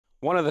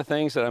One of the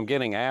things that I'm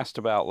getting asked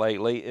about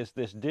lately is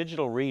this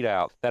digital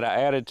readout that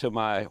I added to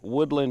my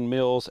Woodland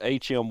Mills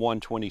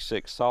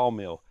HM126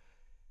 sawmill.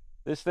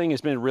 This thing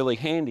has been really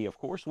handy. Of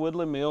course,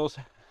 Woodland Mills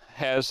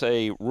has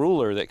a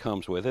ruler that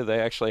comes with it.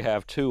 They actually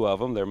have two of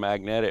them. They're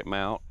magnetic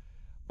mount.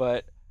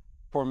 But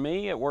for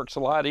me, it works a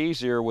lot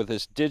easier with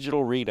this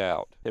digital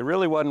readout. It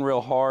really wasn't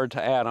real hard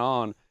to add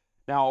on.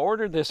 Now, I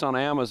ordered this on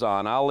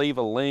Amazon. I'll leave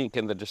a link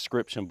in the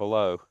description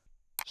below.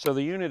 So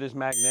the unit is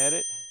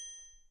magnetic,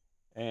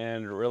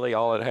 and really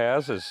all it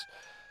has is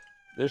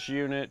this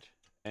unit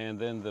and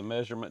then the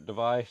measurement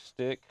device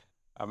stick.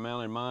 I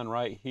mounted mine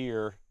right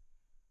here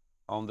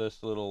on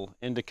this little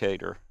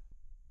indicator.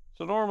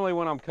 So normally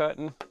when I'm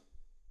cutting,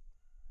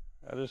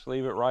 I just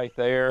leave it right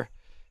there.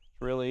 It's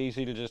really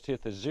easy to just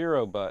hit the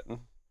 0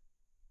 button.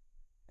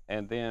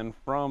 And then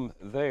from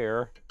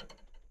there,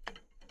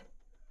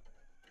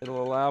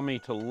 it'll allow me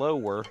to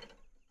lower.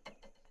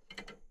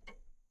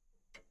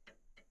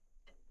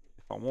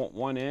 If I want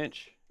 1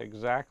 inch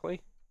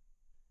exactly,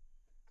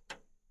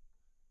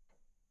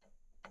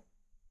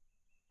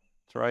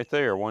 it's right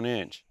there, 1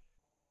 inch.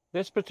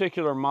 This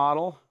particular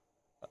model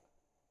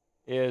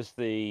is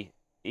the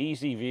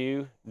Easy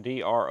View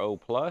DRO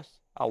Plus.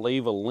 I'll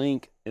leave a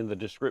link in the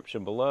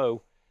description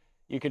below.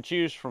 You can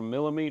choose from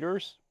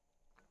millimeters,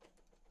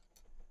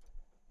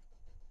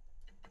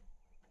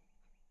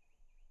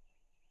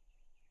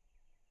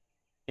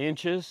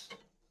 inches,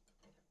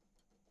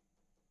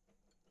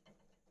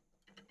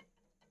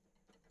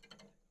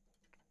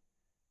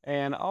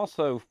 and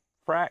also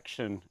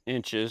fraction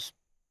inches,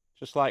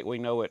 just like we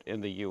know it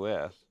in the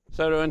US.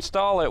 So to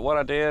install it, what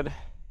I did,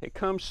 it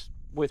comes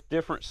with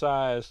different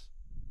size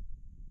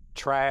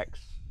tracks.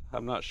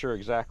 I'm not sure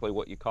exactly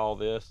what you call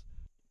this.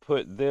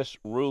 Put this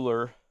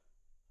ruler,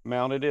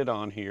 mounted it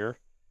on here.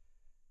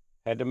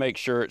 Had to make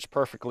sure it's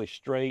perfectly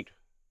straight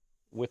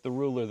with the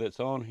ruler that's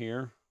on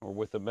here, or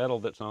with the metal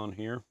that's on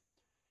here.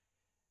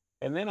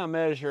 And then I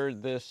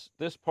measured this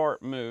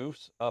part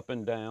moves up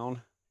and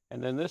down,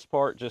 and then this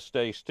part just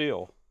stays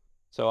still.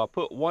 So I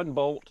put 1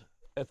 bolt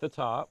at the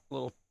top,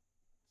 little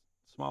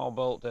small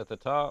bolt at the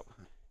top.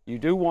 You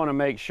do want to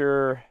make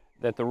sure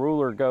that the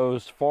ruler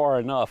goes far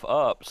enough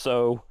up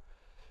so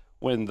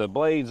when the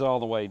blade's all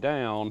the way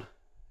down,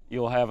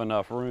 you'll have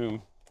enough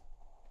room.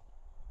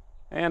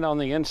 And on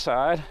the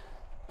inside,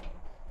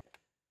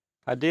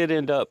 I did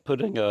end up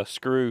putting a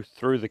screw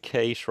through the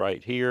case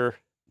right here,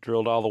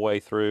 drilled all the way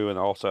through, and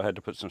also had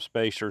to put some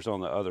spacers on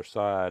the other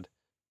side.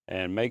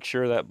 And make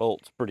sure that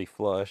bolt's pretty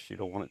flush. You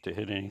don't want it to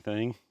hit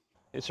anything.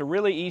 It's a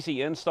really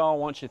easy install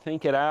once you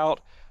think it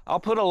out. I'll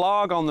put a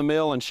log on the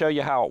mill and show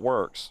you how it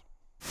works.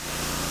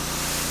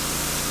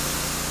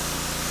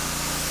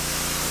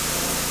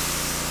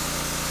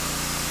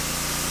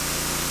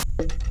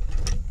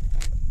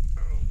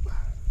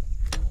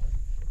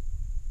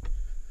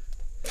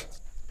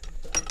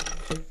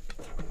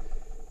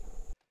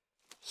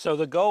 So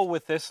the goal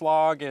with this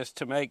log is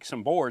to make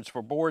some boards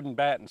for board and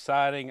batten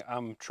siding.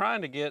 I'm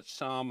trying to get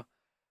some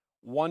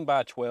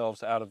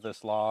 1x12s out of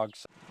this log.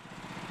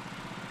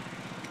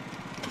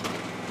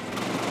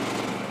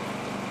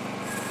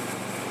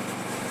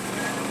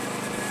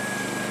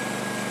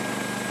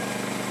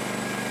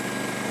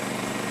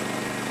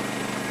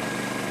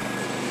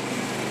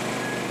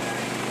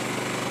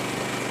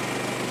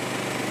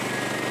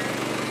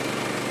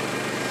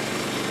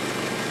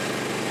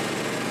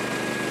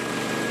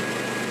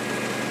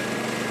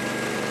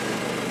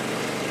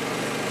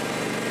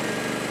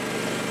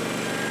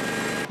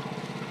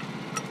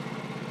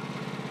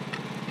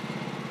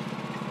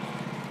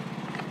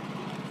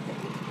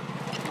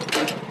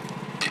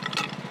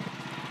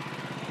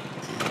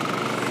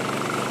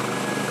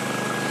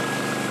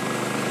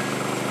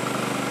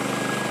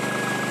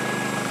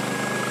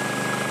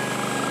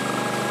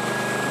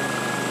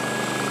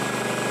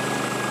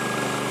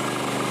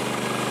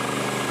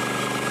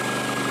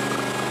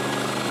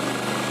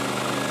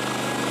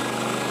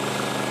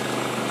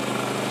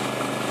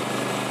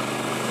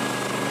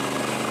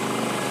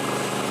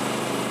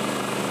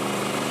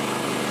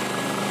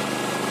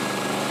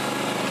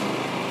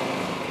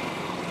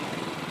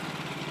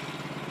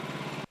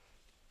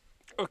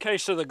 Okay,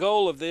 so the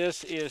goal of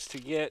this is to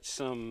get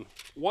some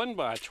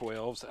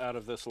 1x12s out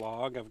of this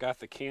log. I've got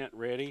the cant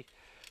ready,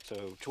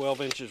 so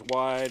 12 inches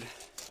wide.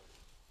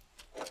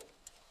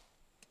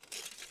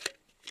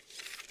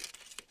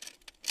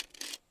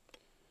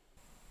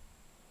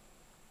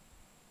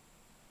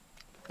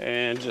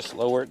 And just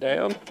lower it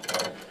down.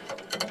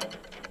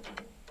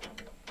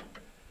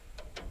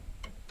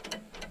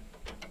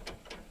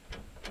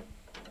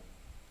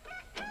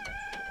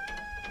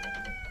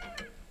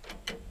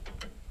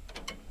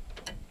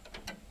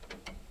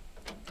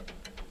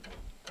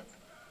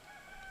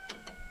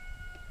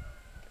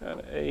 Got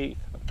an 1/8.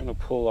 I'm going to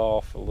pull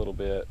off a little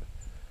bit.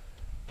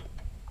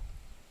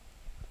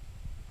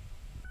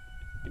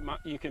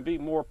 You can be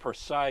more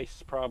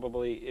precise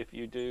probably if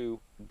you do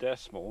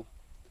decimal.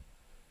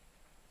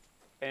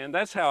 And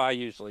that's how I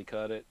usually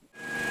cut it.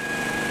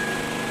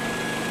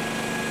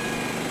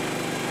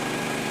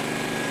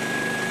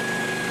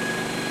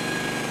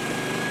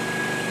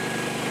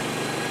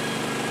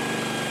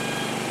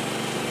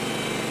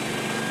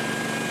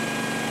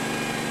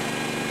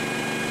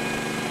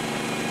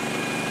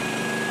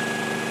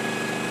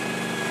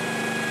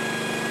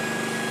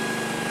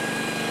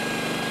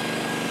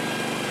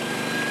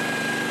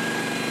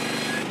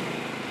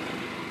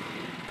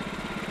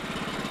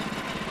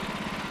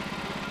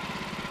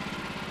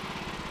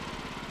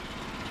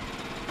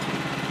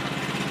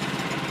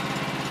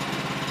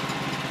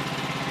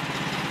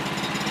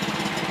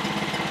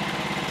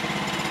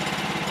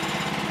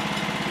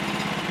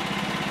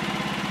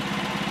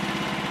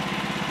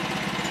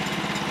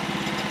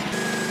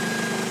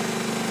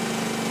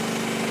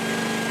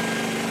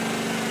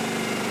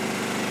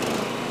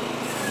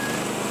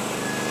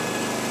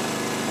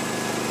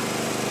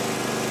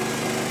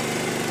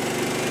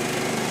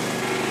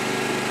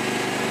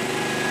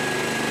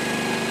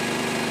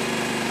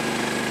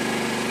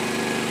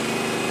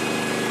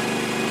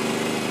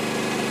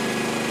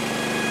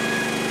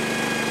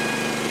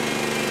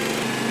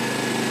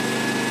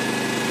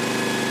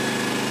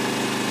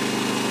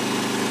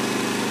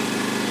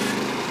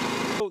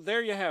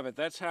 there you have it.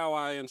 That's how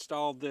I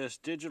installed this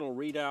digital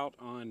readout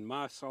on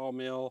my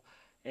sawmill.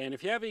 And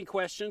if you have any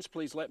questions,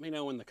 please let me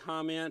know in the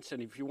comments.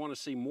 And if you want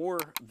to see more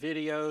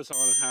videos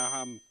on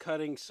how I'm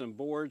cutting some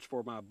boards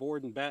for my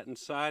board and batten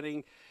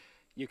siding,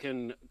 you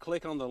can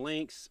click on the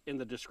links in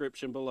the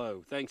description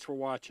below. Thanks for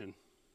watching.